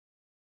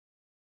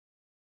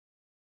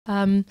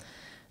Um,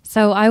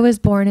 so I was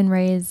born and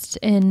raised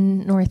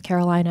in North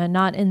Carolina,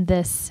 not in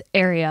this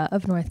area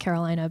of North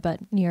Carolina, but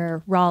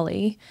near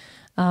Raleigh.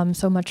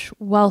 So much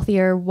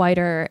wealthier,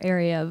 whiter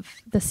area of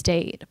the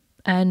state.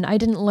 And I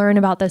didn't learn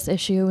about this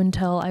issue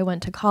until I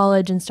went to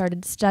college and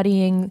started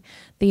studying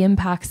the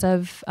impacts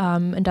of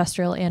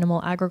industrial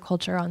animal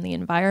agriculture on the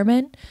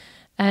environment.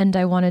 And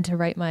I wanted to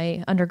write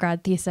my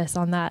undergrad thesis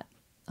on that,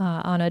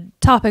 on a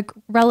topic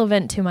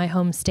relevant to my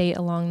home state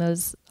along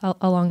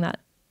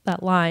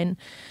that line.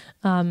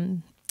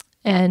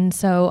 And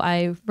so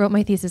I wrote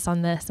my thesis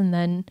on this, and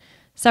then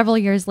several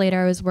years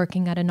later, I was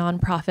working at a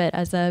nonprofit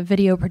as a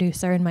video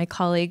producer, and my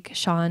colleague,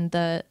 Sean,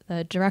 the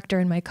director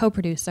and my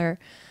co-producer,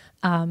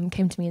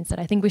 came to me and said,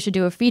 I think we should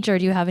do a feature.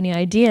 Do you have any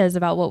ideas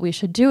about what we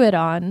should do it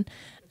on?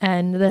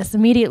 And this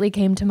immediately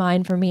came to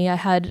mind for me. I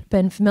had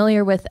been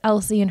familiar with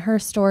Elsie and her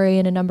story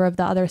and a number of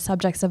the other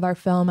subjects of our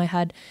film. I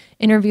had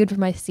interviewed for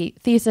my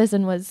thesis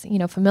and was,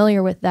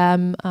 familiar with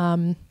them.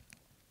 And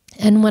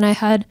when I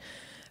had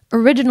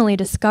originally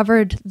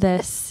discovered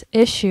this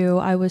issue,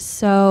 I was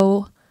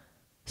so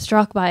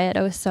struck by it.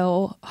 I was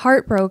so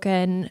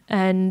heartbroken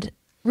and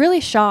really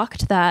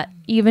shocked that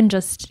even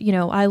just,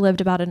 I lived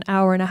about an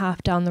hour and a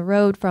half down the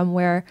road from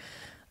where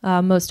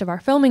most of our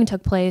filming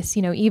took place.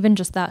 Even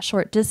just that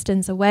short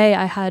distance away,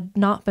 I had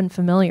not been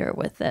familiar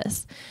with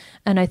this.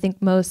 And I think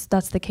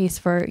that's the case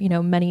for,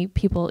 many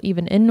people,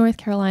 even in North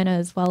Carolina,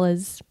 as well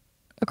as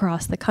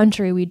across the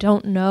country. We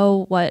don't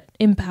know what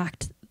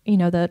impact,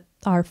 that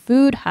our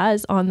food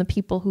has on the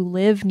people who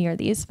live near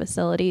these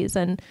facilities.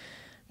 And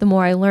the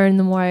more I learned,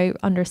 the more I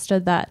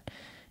understood that,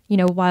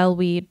 while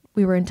we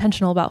were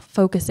intentional about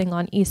focusing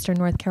on Eastern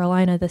North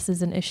Carolina, this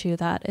is an issue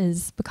that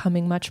is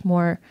becoming much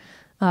more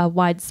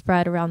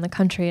widespread around the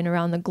country and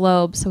around the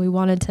globe. So we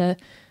wanted to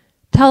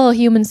tell a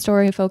human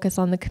story, focus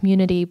on the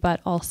community,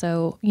 but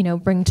also,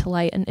 bring to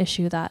light an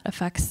issue that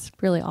affects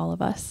really all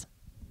of us.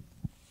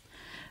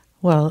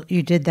 Well,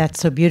 you did that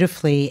so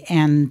beautifully,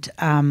 and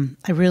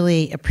I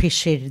really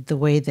appreciated the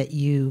way that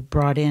you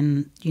brought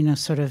in,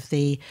 sort of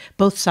the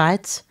both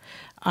sides,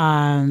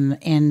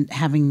 and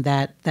having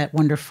that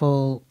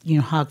wonderful,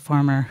 hog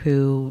farmer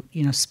who,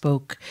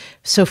 spoke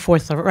so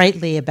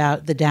forthrightly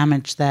about the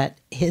damage that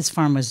his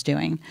farm was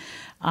doing.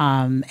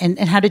 And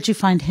how did you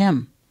find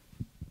him?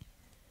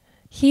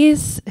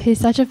 He's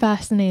such a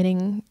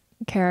fascinating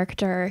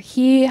character.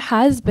 He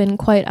has been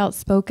quite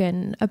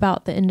outspoken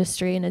about the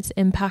industry and its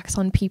impacts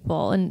on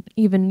people, and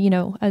even,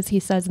 as he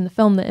says in the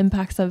film, the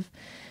impacts of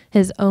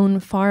his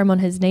own farm on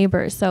his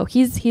neighbors. So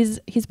he's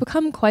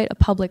become quite a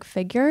public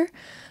figure,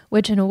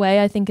 which in a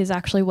way I think is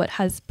actually what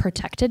has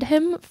protected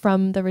him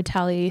from the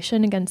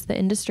retaliation against the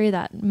industry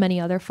that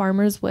many other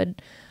farmers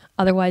would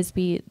otherwise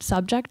be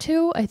subject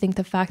to. I think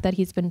the fact that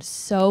he's been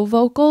so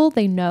vocal,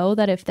 they know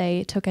that if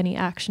they took any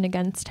action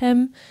against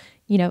him,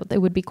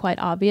 it would be quite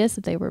obvious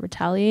that they were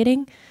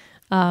retaliating.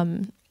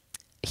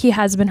 He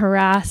has been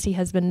harassed. He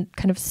has been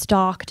kind of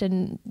stalked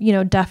and,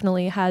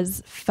 definitely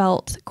has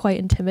felt quite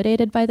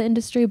intimidated by the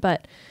industry.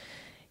 But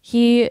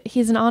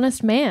he's an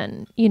honest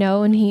man,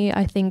 and he,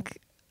 I think,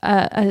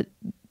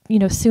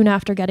 soon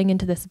after getting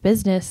into this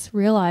business,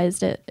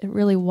 realized it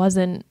really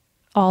wasn't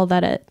all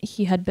that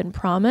he had been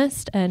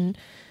promised. And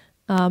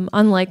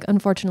unlike,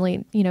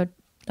 unfortunately,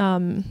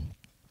 Don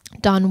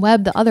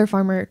Webb, the other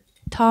farmer,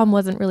 Tom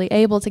wasn't really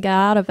able to get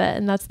out of it.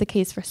 And that's the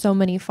case for so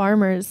many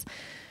farmers.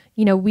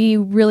 We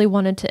really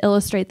wanted to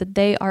illustrate that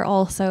they are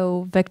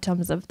also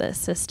victims of this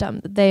system,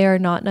 that they are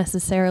not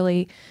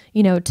necessarily,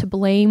 to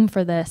blame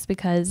for this,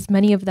 because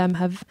many of them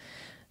have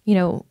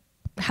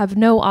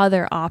no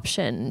other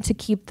option to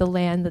keep the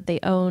land that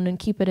they own and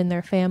keep it in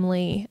their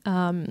family.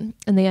 And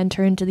they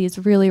enter into these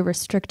really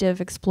restrictive,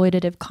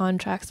 exploitative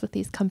contracts with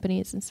these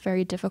companies. It's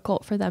very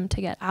difficult for them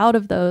to get out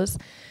of those.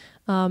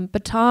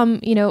 But Tom,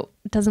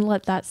 doesn't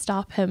let that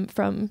stop him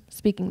from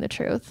speaking the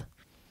truth.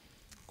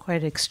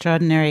 Quite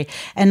extraordinary.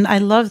 And I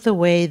love the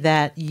way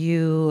that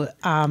you,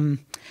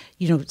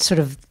 sort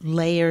of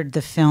layered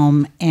the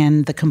film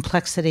and the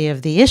complexity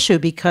of the issue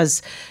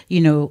because,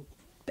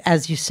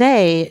 as you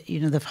say,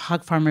 the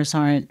hog farmers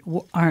are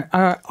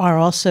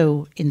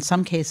also in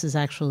some cases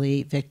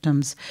actually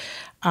victims.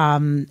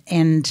 And,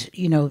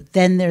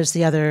 then there's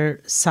the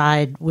other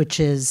side, which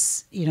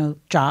is,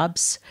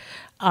 jobs.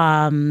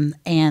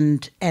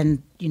 And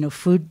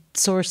food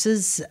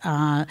sources.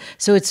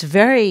 So it's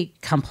very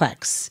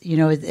complex,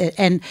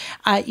 and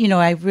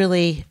I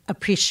really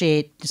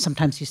appreciate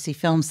sometimes you see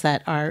films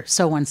that are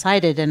so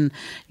one-sided and,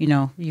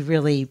 you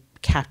really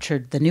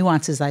captured the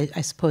nuances. I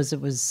suppose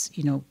it was,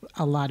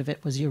 a lot of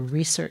it was your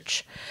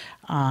research,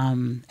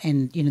 and,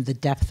 the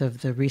depth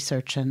of the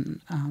research and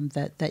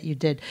that you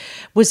did.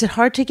 Was it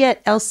hard to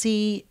get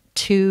Elsie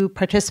to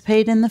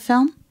participate in the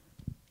film?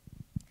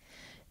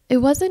 It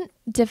wasn't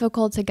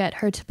difficult to get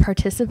her to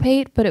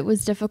participate, but it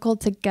was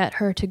difficult to get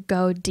her to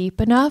go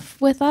deep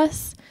enough with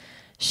us.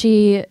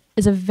 She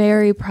was a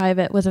very,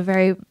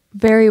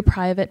 very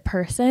private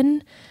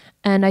person.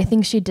 And I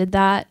think she did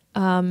that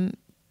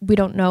we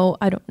don't know.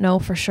 I don't know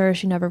for sure.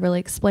 She never really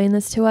explained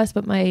this to us,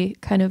 but my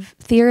kind of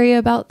theory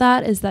about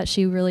that is that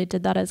she really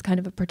did that as kind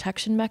of a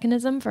protection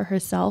mechanism for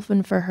herself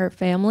and for her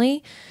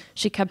family.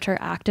 She kept her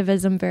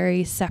activism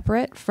very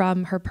separate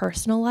from her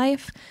personal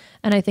life.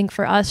 And I think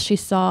for us, she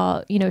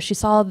saw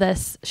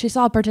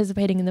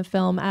participating in the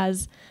film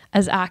as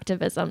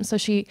activism. So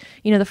she,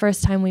 the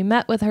first time we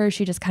met with her,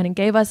 she just kind of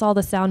gave us all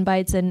the sound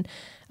bites. And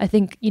I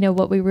think,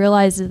 what we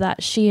realized is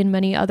that she and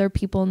many other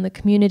people in the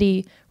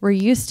community were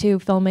used to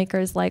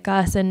filmmakers like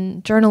us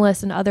and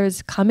journalists and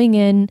others coming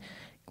in,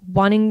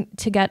 wanting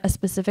to get a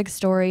specific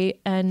story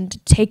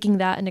and taking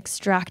that and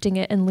extracting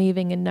it and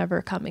leaving and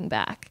never coming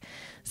back.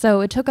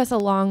 So it took us a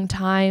long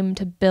time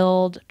to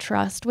build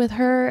trust with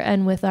her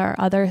and with our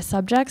other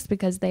subjects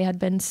because they had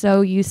been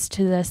so used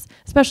to this,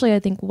 especially I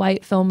think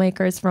white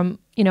filmmakers from,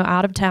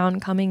 out of town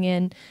coming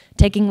in,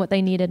 taking what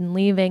they needed and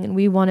leaving. And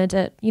we wanted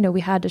to,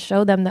 we had to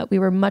show them that we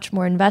were much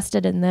more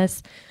invested in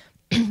this.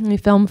 We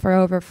filmed for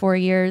over 4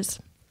 years.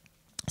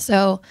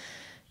 So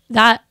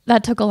that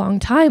took a long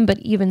time, but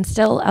even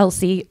still,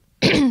 Elsie,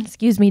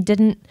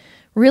 didn't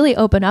really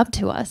open up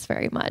to us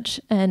very much.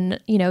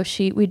 And,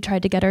 we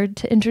tried to get her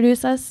to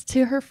introduce us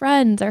to her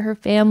friends or her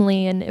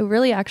family. And it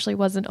really actually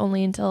wasn't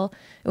until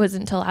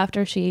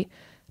after she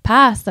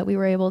passed that we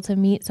were able to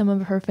meet some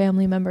of her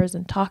family members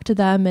and talk to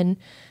them. And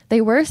they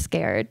were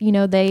scared.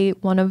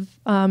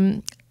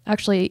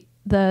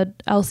 The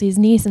Elsie's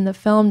niece in the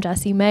film,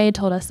 Jessie May,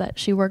 told us that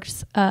she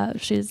works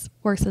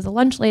as a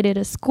lunch lady at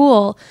a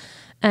school.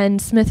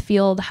 And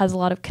Smithfield has a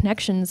lot of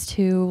connections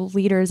to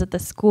leaders at the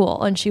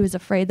school. And she was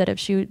afraid that if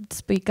she would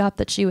speak up,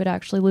 that she would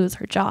actually lose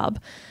her job.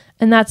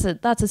 And that's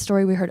a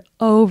story we heard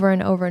over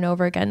and over and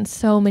over again.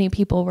 So many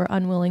people were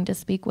unwilling to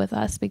speak with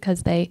us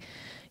because they,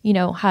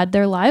 had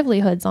their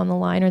livelihoods on the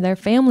line or their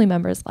family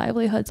members'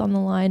 livelihoods on the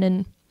line.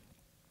 And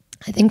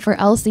I think for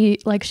Elsie,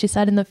 like she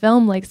said in the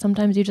film, like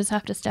sometimes you just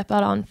have to step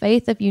out on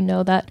faith. If you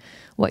know that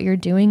what you're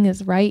doing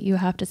is right, you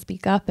have to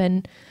speak up.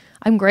 And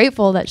I'm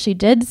grateful that she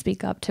did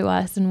speak up to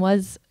us and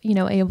was,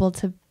 able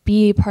to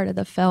be part of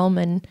the film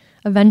and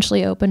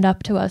eventually opened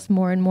up to us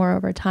more and more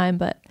over time.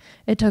 But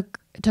it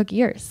took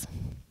years.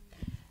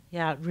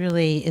 Yeah, it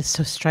really is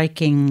so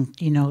striking,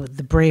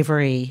 the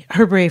bravery,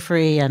 her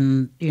bravery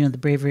and, the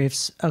bravery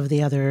of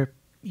the other,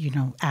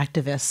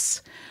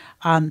 activists.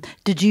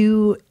 Did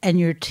you and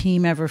your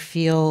team ever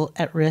feel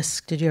at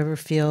risk? Did you ever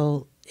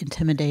feel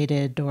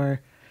intimidated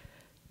or...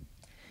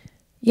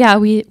 Yeah,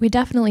 we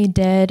definitely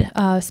did,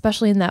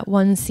 especially in that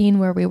one scene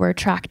where we were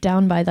tracked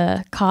down by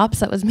the cops.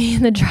 That was me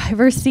in the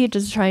driver's seat,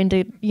 just trying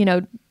to,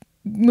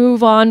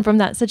 move on from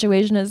that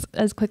situation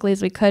as quickly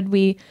as we could.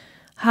 We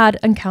had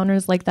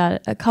encounters like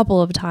that a couple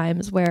of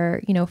times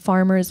where,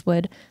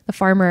 the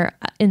farmer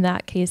in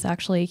that case,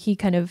 actually, he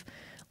kind of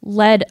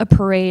led a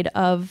parade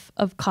of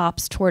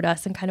cops toward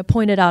us and kind of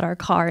pointed out our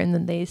car, and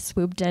then they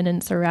swooped in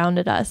and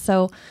surrounded us.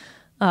 So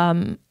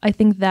I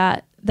think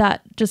that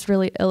just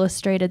really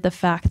illustrated the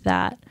fact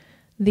that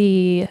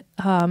the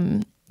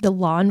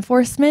law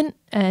enforcement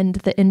and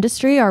the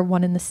industry are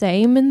one and the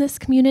same in this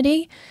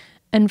community.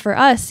 And for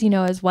us,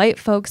 as white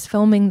folks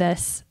filming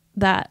this,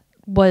 that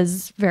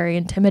was very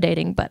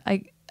intimidating. But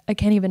I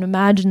can't even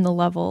imagine the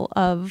level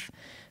of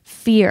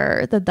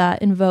fear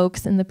that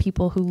invokes in the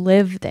people who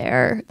live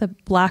there, the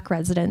Black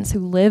residents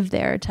who live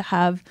there, to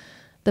have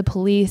the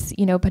police,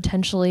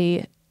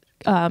 potentially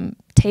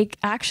take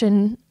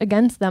action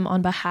against them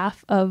on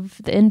behalf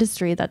of the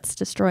industry that's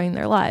destroying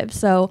their lives.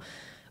 So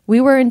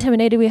we were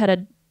intimidated. We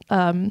had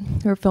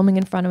we were filming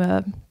in front of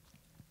a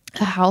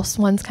house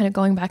once, kind of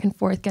going back and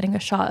forth, getting a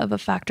shot of a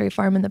factory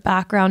farm in the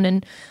background,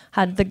 and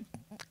had the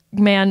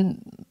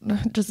man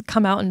just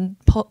come out and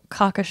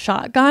cock a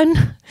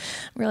shotgun.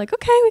 We're like,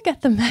 okay, we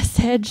get the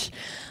message.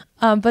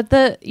 But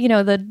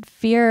the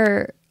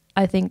fear,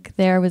 I think,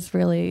 there was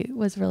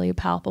really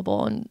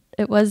palpable, and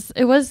it was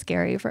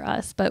scary for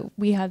us. But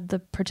we had the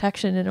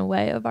protection in a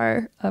way of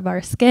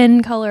our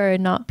skin color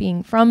and not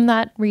being from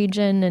that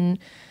region, and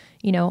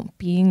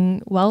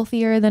being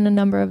wealthier than a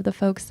number of the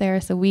folks there.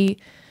 So we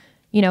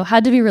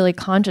had to be really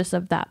conscious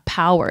of that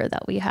power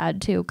that we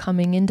had to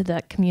coming into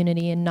that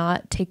community and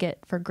not take it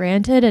for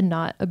granted and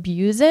not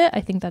abuse it.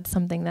 I think that's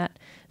something that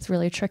is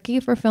really tricky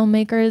for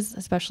filmmakers,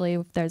 especially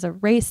if there's a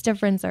race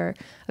difference or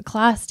a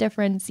class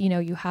difference.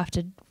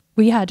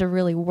 We had to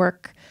really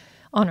work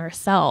on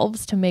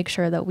ourselves to make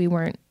sure that we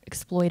weren't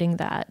exploiting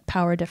that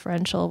power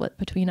differential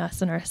between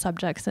us and our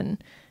subjects.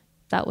 And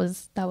that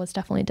was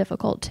definitely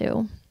difficult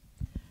too.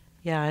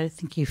 Yeah, I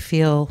think you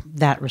feel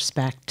that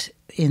respect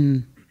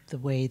in the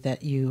way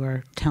that you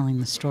are telling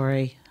the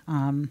story.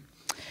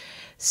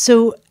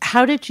 So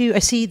how did you, I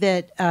see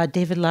that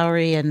David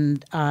Lowery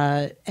and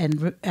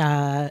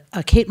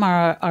Kate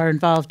Mara are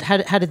involved. How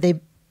did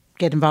they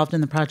get involved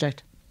in the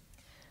project?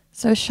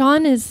 So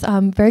Sean is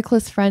very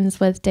close friends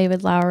with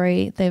David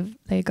Lowery.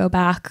 They go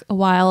back a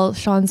while.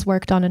 Sean's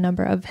worked on a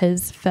number of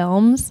his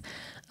films.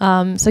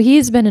 So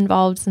he's been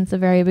involved since the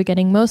very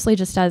beginning, mostly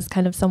just as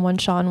kind of someone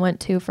Sean went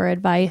to for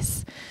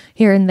advice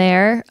here and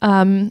there.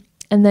 And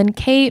then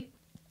Kate,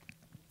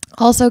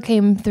 also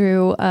came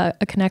through a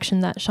connection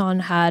that Sean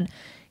had.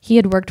 He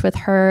had worked with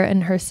her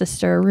and her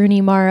sister,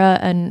 Rooney Mara,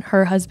 and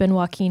her husband,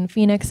 Joaquin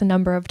Phoenix, a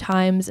number of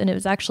times. And it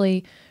was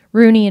actually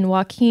Rooney and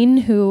Joaquin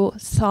who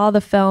saw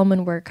the film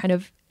and were kind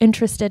of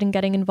interested in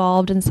getting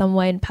involved in some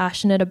way and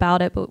passionate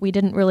about it, but we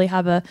didn't really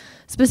have a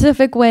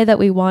specific way that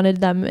we wanted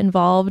them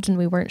involved, and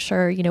we weren't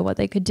sure, you know, what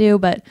they could do.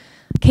 But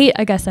Kate,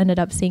 I guess, ended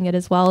up seeing it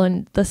as well.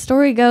 And the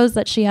story goes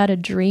that she had a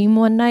dream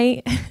one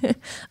night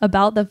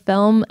about the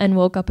film and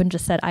woke up and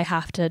just said, I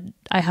have to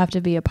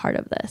be a part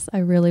of this. I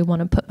really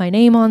want to put my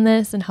name on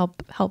this and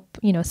help,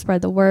 you know,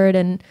 spread the word.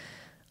 And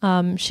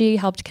she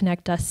helped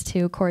connect us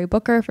to Cory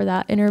Booker for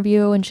that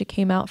interview, and she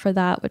came out for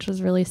that, which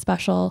was really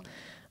special.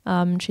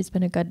 She's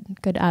been a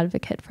good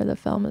advocate for the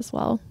film as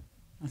well.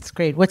 That's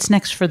great. What's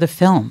next for the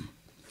film?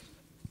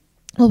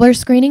 Well, we're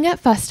screening at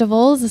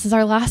festivals. This is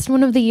our last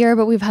one of the year,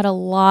 but we've had a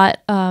lot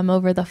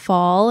over the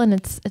fall, and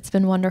it's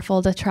been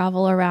wonderful to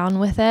travel around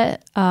with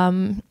it.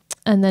 And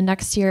then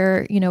next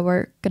year, you know,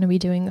 we're going to be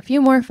doing a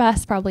few more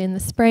fests, probably in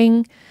the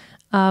spring.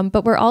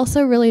 But we're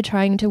also really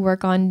trying to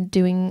work on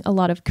doing a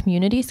lot of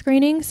community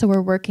screenings. So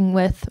we're working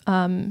with,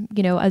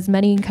 you know, as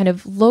many kind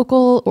of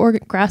local or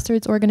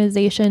grassroots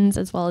organizations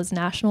as well as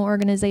national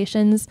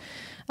organizations,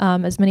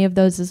 as many of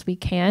those as we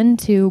can,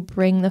 to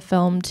bring the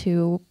film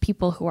to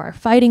people who are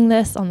fighting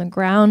this on the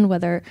ground,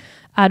 whether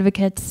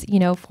advocates, you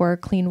know, for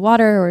clean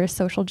water or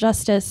social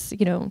justice,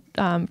 you know,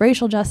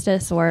 racial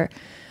justice, or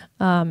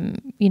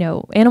you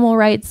know, animal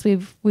rights. We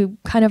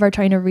kind of are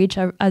trying to reach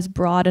as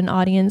broad an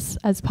audience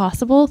as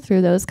possible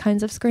through those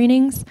kinds of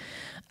screenings.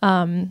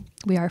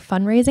 We are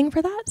fundraising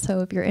for that.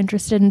 So if you're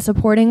interested in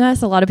supporting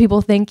us, a lot of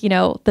people think, you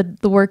know,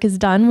 the work is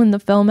done when the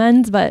film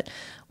ends, but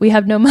we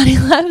have no money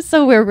left.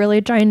 So we're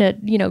really trying to,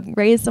 you know,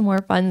 raise some more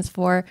funds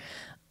for,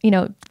 you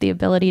know, the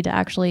ability to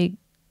actually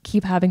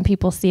keep having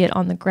people see it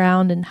on the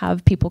ground and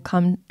have people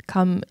come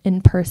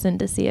in person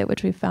to see it,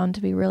 which we found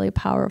to be really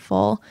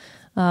powerful.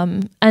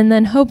 And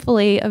then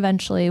hopefully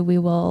eventually we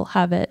will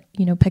have it,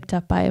 you know, picked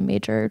up by a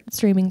major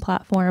streaming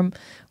platform.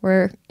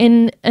 We're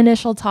in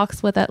initial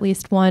talks with at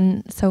least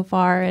one so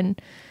far and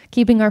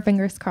keeping our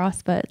fingers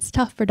crossed, but it's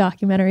tough for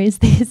documentaries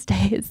these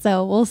days,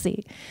 so we'll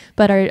see.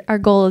 But our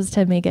goal is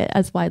to make it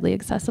as widely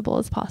accessible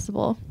as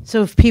possible.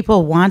 So if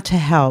people want to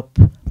help,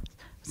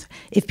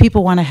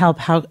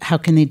 how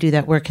can they do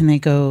that? Where can they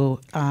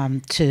go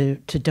to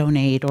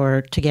donate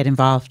or to get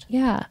involved?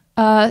 Yeah.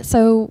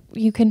 So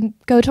you can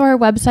go to our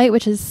website,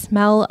 which is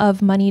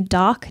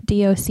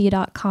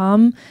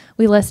smellofmoneydoc.com.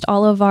 We list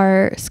all of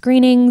our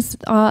screenings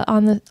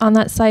on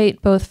that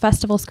site, both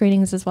festival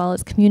screenings as well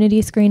as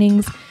community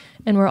screenings.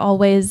 And we're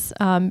always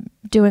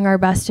doing our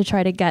best to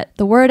try to get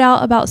the word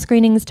out about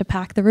screenings, to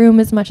pack the room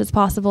as much as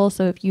possible.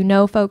 So if you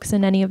know folks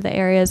in any of the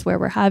areas where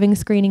we're having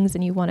screenings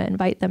and you want to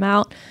invite them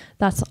out,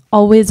 that's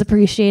always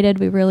appreciated.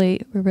 We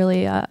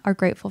really are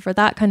grateful for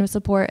that kind of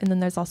support. And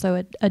then there's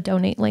also a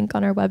donate link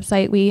on our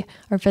website. We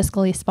are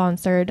fiscally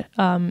sponsored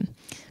by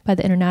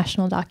the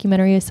International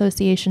Documentary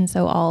Association,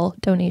 so all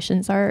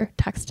donations are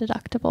tax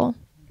deductible.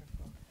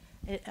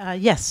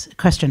 Yes,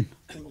 question.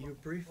 You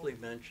briefly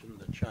mentioned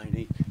the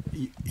Chinese.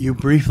 You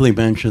briefly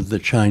mentioned the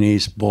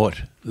Chinese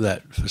bought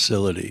that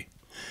facility,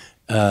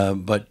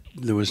 but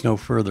there was no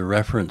further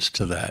reference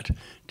to that.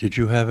 Did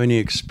you have any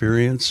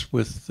experience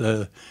with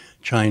the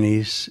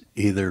Chinese,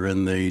 either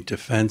in the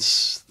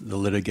defense, the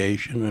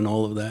litigation, and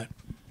all of that?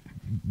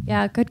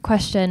 Yeah, good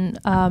question.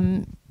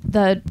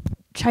 The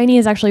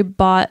Chinese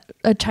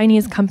a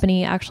Chinese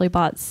company actually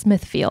bought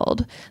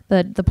Smithfield,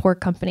 the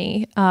pork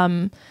company,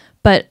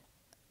 but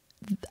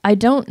I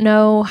don't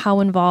know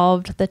how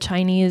involved the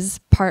Chinese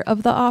part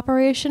of the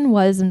operation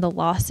was in the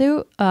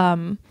lawsuit.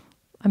 I'm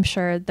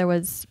sure there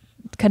was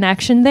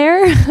connection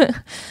there.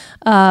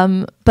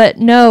 But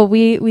no,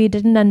 we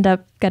didn't end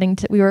up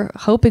we were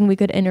hoping we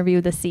could interview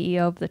the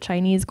CEO of the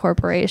Chinese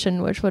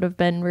corporation, which would have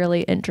been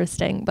really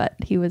interesting, but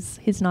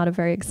he's not a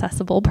very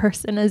accessible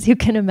person, as you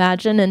can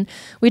imagine. And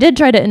we did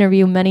try to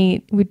interview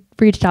we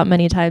reached out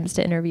many times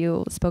to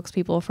interview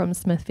spokespeople from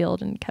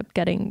Smithfield and kept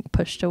getting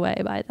pushed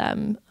away by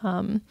them.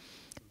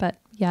 But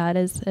yeah, it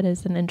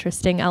is an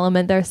interesting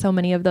element. There are so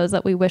many of those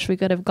that we wish we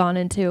could have gone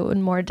into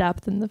in more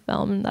depth in the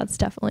film, and that's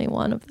definitely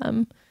one of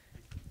them.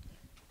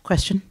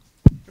 Question?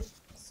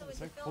 So as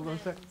the film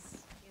ends,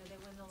 they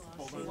win the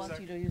lawsuit. Wants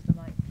you to use the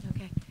mic.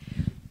 Okay.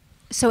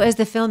 So as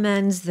the film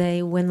ends,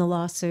 they win the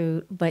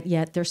lawsuit, but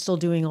yet they're still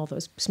doing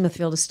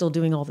Smithfield is still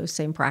doing all those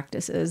same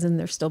practices, and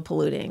they're still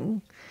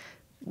polluting.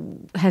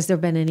 Has there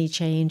been any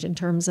change in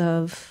terms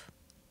of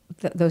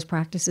those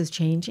practices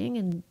changing?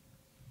 And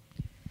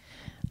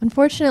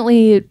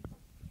unfortunately,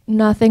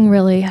 nothing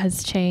really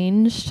has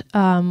changed.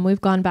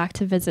 We've gone back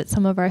to visit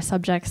some of our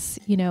subjects,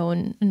 you know,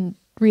 in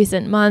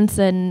recent months,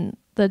 and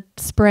the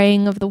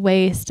spraying of the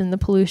waste and the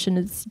pollution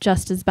is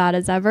just as bad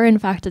as ever. In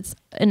fact, it's,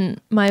 in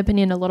my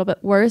opinion, a little bit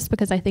worse,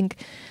 because I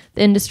think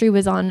the industry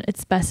was on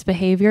its best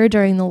behavior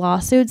during the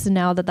lawsuits, and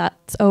now that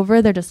that's over,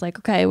 they're just like,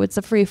 okay, it's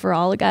a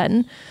free-for-all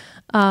again.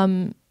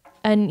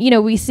 And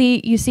you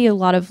see a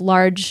lot of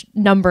large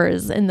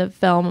numbers in the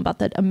film about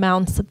the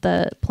amounts that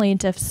the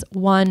plaintiffs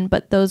won,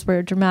 but those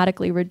were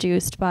dramatically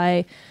reduced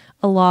by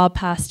a law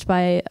passed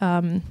by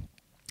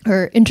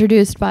or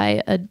introduced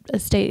by a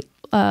state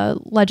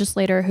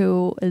legislator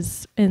who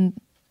is in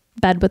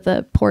bed with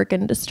the pork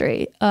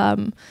industry.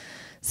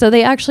 So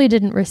they actually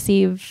didn't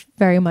receive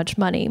very much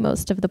money,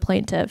 most of the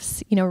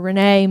plaintiffs.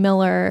 Renee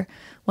Miller,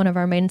 one of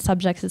our main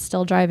subjects, is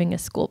still driving a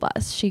school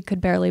bus. She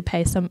could barely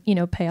pay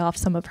off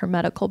some of her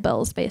medical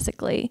bills,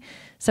 basically.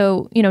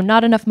 So,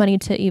 not enough money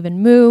to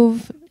even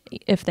move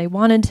if they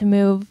wanted to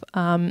move.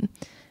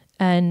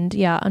 And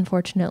yeah,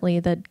 unfortunately,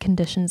 the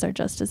conditions are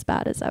just as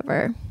bad as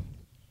ever.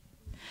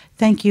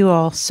 Thank you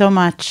all so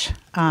much.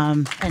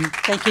 And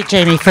thank you,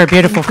 Jamie, for a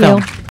beautiful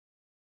Thank film. you.